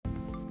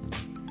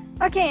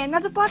Okay,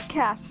 another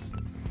podcast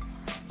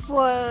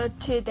for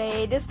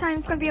today. This time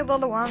it's gonna be a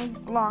little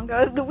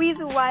longer. The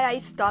reason why I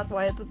stopped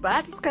was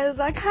that is because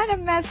I kind of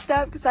messed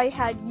up because I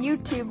had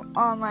YouTube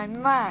on my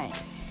mind.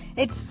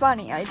 It's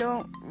funny, I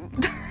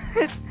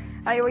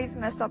always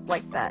mess up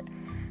like that.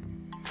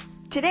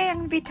 Today I'm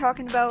gonna be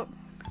talking about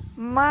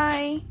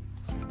myself,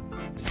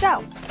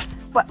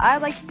 what I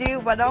like to do,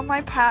 what are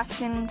my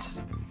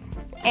passions,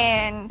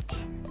 and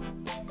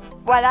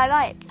what I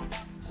like.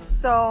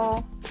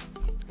 So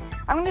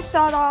I'm going to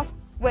start off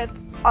with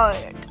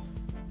art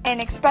and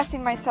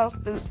expressing myself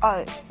through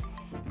art.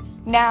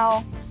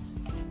 Now,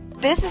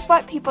 this is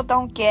what people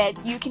don't get.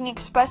 You can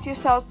express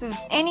yourself through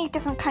any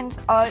different kinds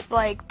of art,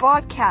 like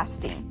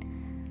broadcasting,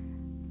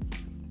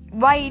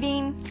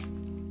 writing,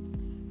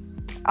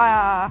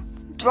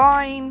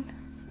 drawing,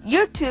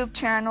 YouTube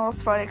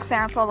channels, for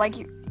example, like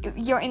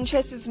your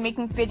interest is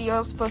making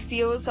videos for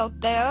viewers out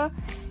there,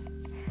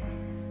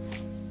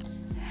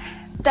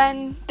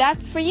 then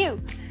that's for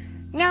you.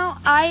 Now,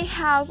 I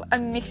have a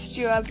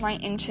mixture of my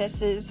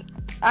interests.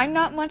 I'm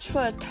not much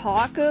for a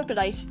talker, but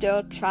I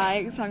still try,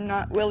 because I'm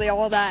not really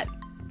all that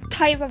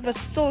type of a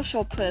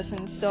social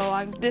person,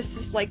 so this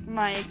is like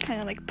my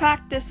kind of like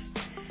practice,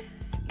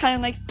 kind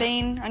of like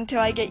thing until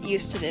I get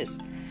used to this.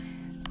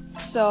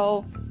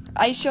 So,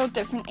 I show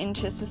different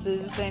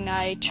interests, and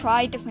I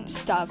try different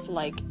stuff,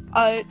 like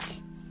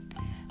art,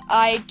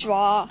 I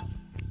draw.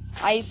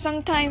 I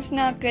sometimes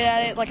not good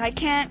at it, like I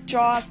can't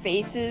draw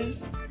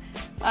faces.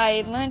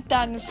 I learned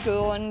that in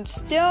school and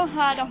still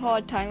had a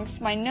hard time because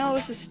my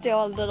nose is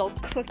still a little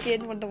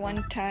crooked with the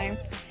one time.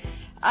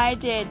 I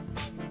did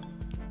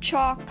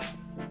chalk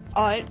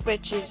art,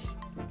 which is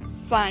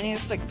fun.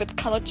 It's like with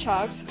colored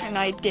chalks, and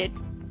I did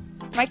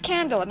my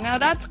candle. Now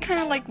that's kind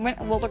of like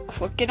went a little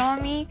crooked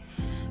on me,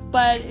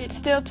 but it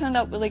still turned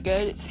out really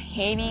good. It's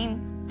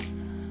hanging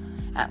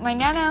at my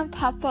Nana and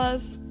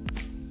Papa's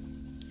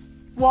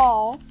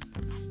wall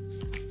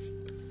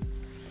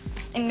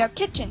in their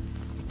kitchen.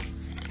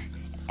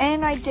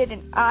 And I did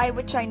an eye,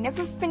 which I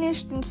never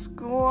finished in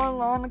school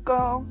long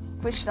ago,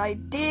 which I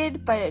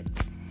did, but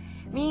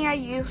I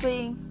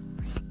usually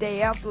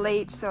stay up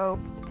late,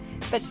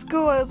 but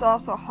school is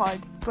also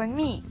hard for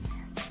me.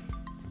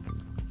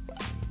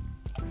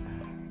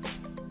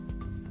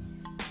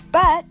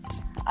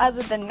 But,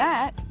 other than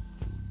that,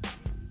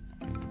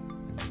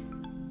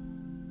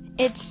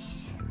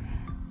 it's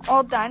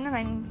all done,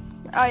 and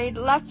I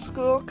left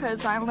school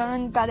because I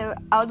learned better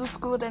out of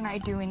school than I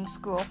do in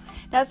school.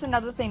 That's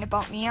another thing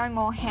about me. I'm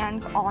more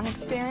hands-on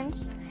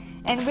experience.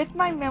 And with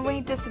my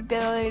memory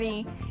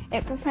disability,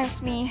 it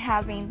prevents me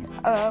having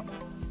a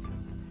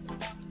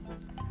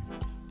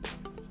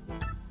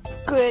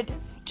good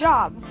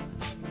job.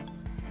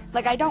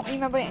 Like, I don't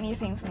remember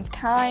anything from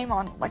time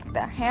on, like, the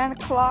hand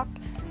clock.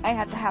 I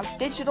had to have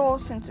digital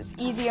since it's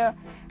easier.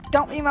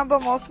 Don't remember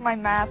most of my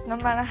math, no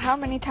matter how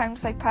many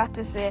times I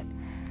practice it.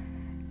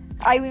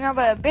 I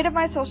remember a bit of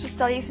my social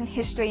studies and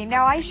history.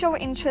 Now, I show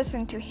interest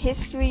into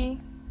history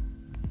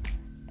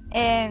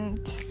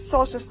and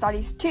social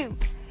studies too.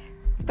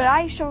 But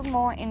I show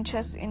more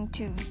interest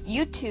into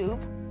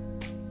YouTube.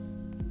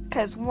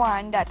 Because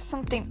one, that's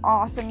something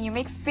awesome. You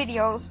make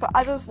videos for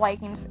others'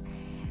 likings.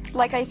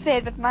 Like I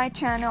said, with my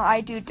channel,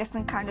 I do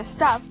different kind of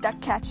stuff that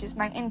catches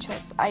my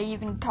interest. I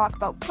even talk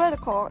about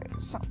political,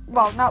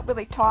 not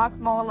really talk,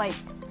 more like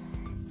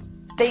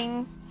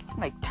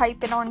like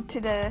type it onto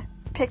the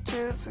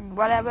pictures and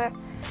whatever,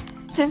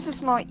 since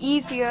it's more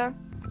easier,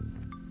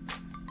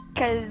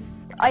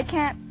 because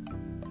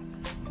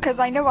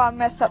I know I'll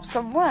mess up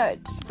some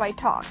words if I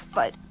talk,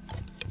 but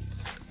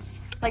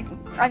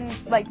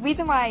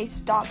reason why I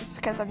stop is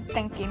because I'm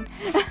thinking.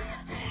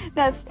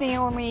 That's the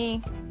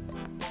only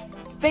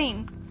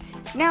thing.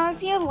 Now,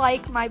 if you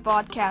like my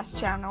podcast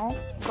channel,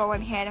 go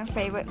ahead and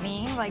favorite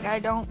me. Like, I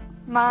don't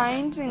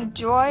mind,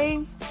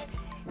 enjoy.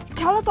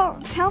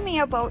 Tell me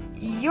about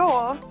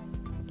your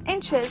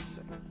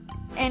interests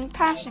and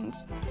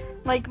passions.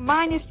 Like,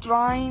 mine is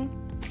drawing,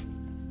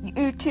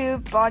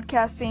 YouTube,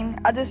 broadcasting,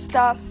 other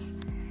stuff,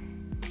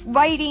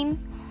 writing,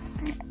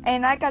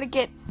 and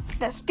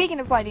speaking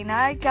of writing,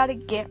 I gotta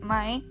get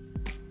my,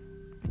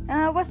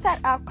 what's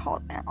that app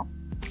called now?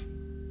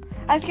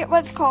 I forget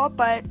what it's called,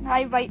 but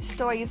I write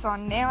stories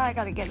on there. I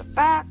gotta get it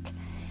back.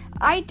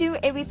 I do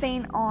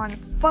everything on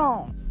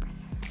phone,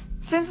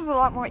 since it's a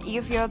lot more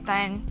easier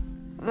than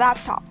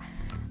laptop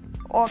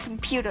or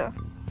computer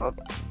or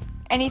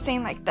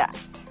anything like that.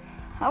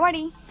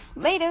 Alrighty,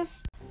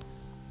 laters.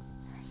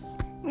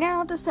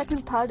 Now the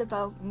second part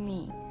about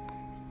me.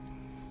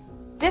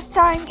 This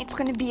time it's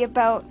going to be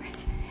about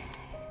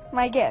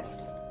my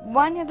guest.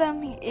 One of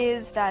them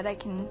is that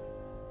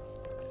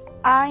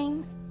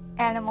I'm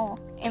animal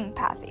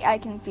empathy. I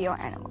can feel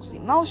animals'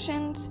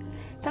 emotions.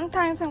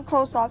 Sometimes I'm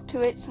closed off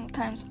to it,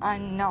 sometimes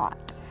I'm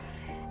not.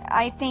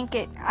 I think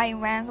I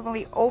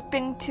randomly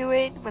open to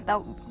it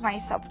without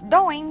myself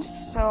knowing,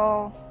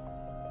 so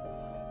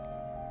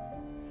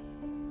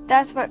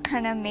that's what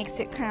kind of makes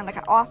it kind of like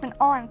an off and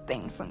on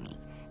thing for me.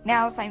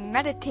 Now, if I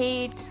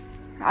meditate,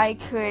 I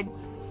could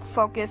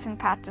focus and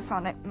practice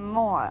on it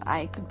more,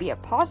 I could be a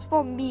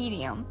possible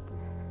medium.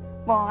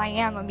 Well, I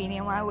am a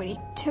medium. I already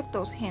took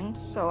those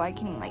hints, so I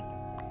can,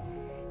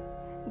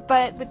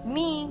 but with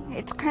me,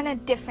 it's kind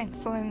of different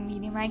for a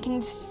medium. I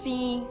can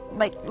see,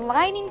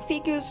 lighting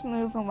figures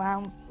move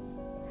around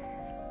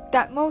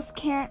that most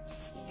can't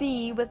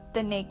see with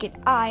the naked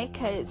eye,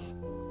 because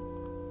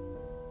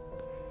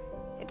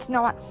it's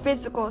not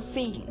physical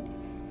seeing.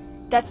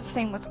 That's the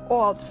same with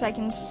orbs. I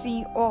can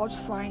see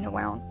orbs flying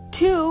around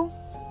too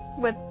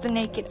with the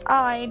naked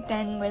eye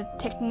than with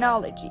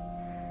technology.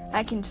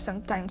 I can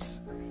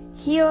sometimes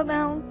hear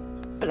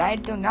them, but I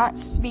do not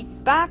speak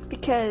back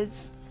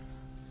because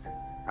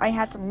I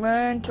had to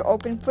learn to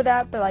open for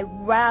that, but I'd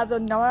rather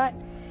not,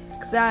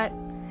 because that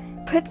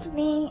puts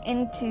me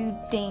into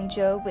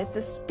danger with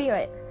the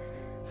spirit.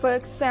 For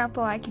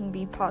example, I can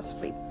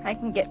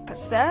get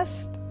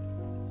possessed,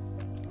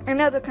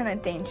 and other kind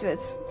of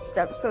dangerous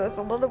stuff, so it's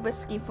a little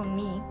risky for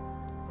me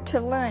to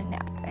learn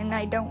that, and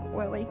I don't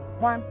really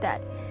want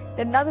that.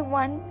 Another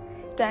one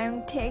that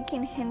I'm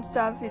taking hints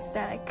of is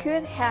that I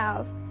could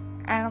have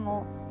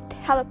animal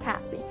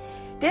telepathy.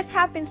 This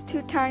happens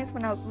 2 times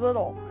when I was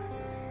little.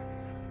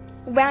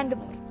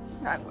 Randomly.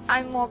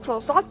 I'm more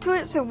close off to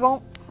it, so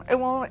it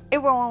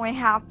will only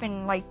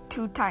happen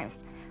 2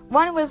 times.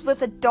 One was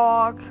with a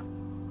dog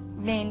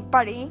named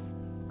Buddy,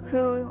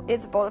 who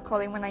is a border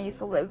collie when I used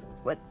to live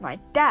with my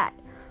dad.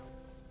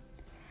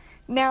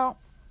 Now,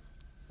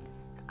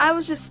 I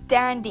was just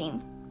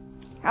standing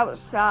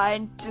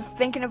outside, just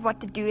thinking of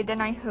what to do,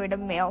 then I heard a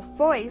male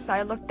voice.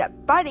 I looked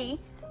at Buddy,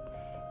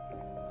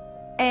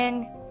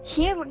 and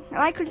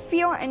I could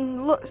feel and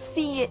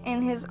see it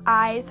in his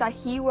eyes that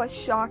he was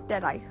shocked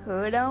that I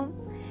heard him.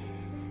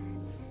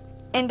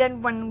 And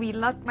then when we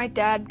left, my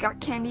dad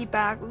got candy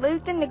back,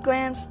 lived in the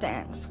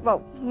grandstands,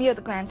 near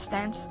the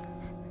grandstands.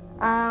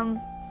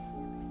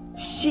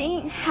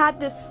 She had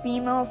this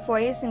female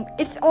voice, and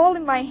it's all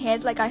in my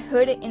head, I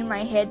heard it in my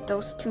head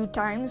those 2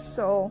 times,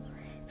 so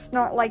it's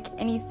not like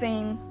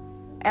anything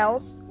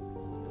else.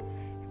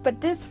 But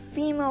this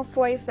female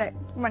voice, that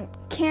when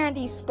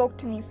Candy spoke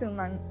to me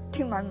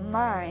to my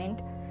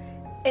mind,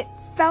 it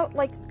felt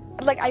like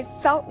I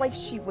felt like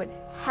she would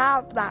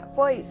have that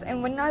voice.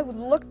 And when I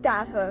looked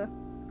at her,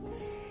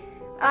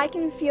 I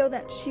can feel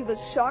that she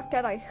was shocked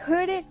that I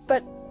heard it,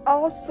 but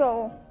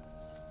also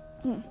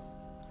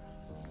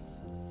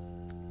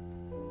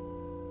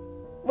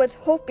was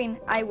hoping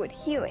I would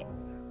hear it,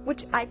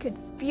 which I could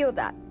feel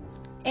that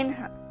in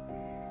her.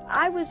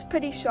 I was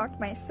pretty shocked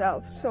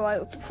myself,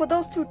 so for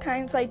those 2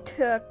 times I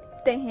took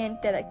the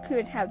hint that I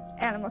could have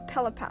animal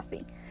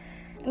telepathy.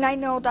 And I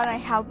know that I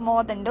have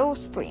more than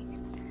those 3.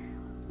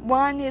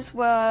 One is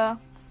where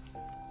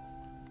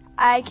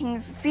I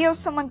can feel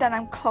someone that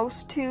I'm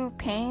close to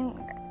pain,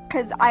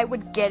 because I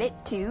would get it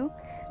too.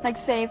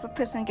 Say if a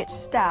person gets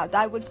stabbed,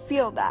 I would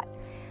feel that.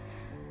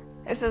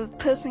 If a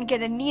person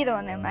get a needle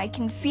in them, I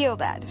can feel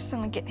that. If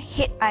someone get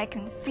hit, I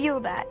can feel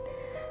that.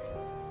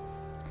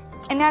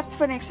 And that's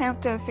for an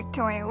example of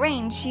Victoria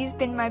Rain. She's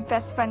been my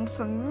best friend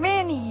for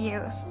many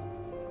years.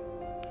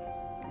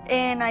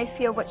 And I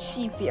feel what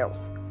she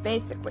feels,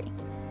 basically.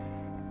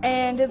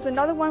 And there's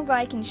another one where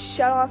I can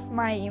shut off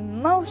my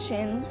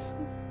emotions.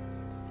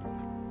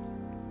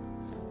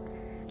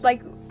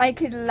 I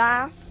could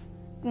laugh,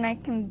 and I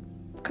can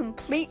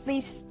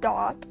completely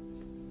stop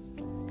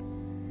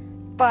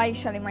by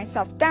shutting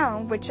myself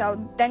down, which I'll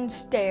then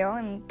stare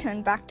and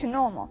turn back to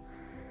normal.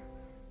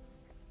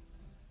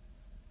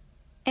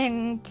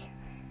 And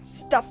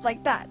stuff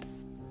like that.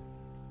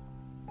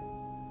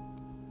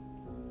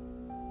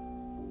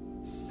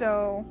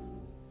 So,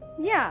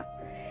 yeah.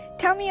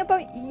 Tell me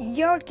about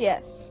your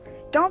gifts.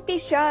 Don't be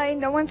shy.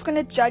 No one's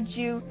gonna judge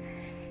you.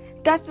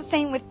 That's the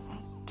same with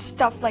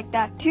stuff like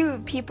that too.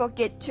 People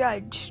get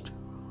judged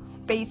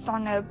based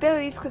on their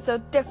abilities because they're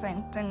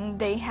different and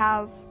they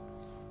have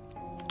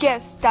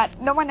gifts that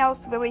no one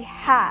else really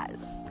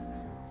has.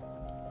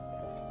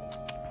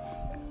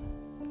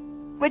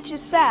 Which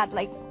is sad.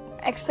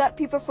 Accept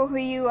people for who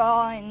you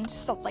are and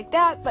stuff like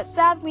that, but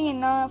sadly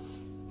enough,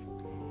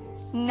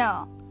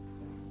 no.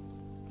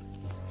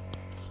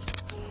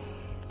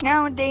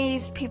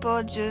 Nowadays, people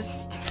are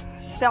just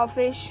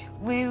selfish,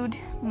 rude,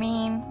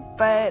 mean,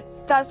 but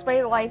that's the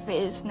way life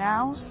is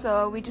now,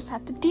 so we just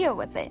have to deal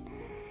with it.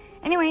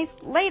 Anyways,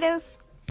 laters!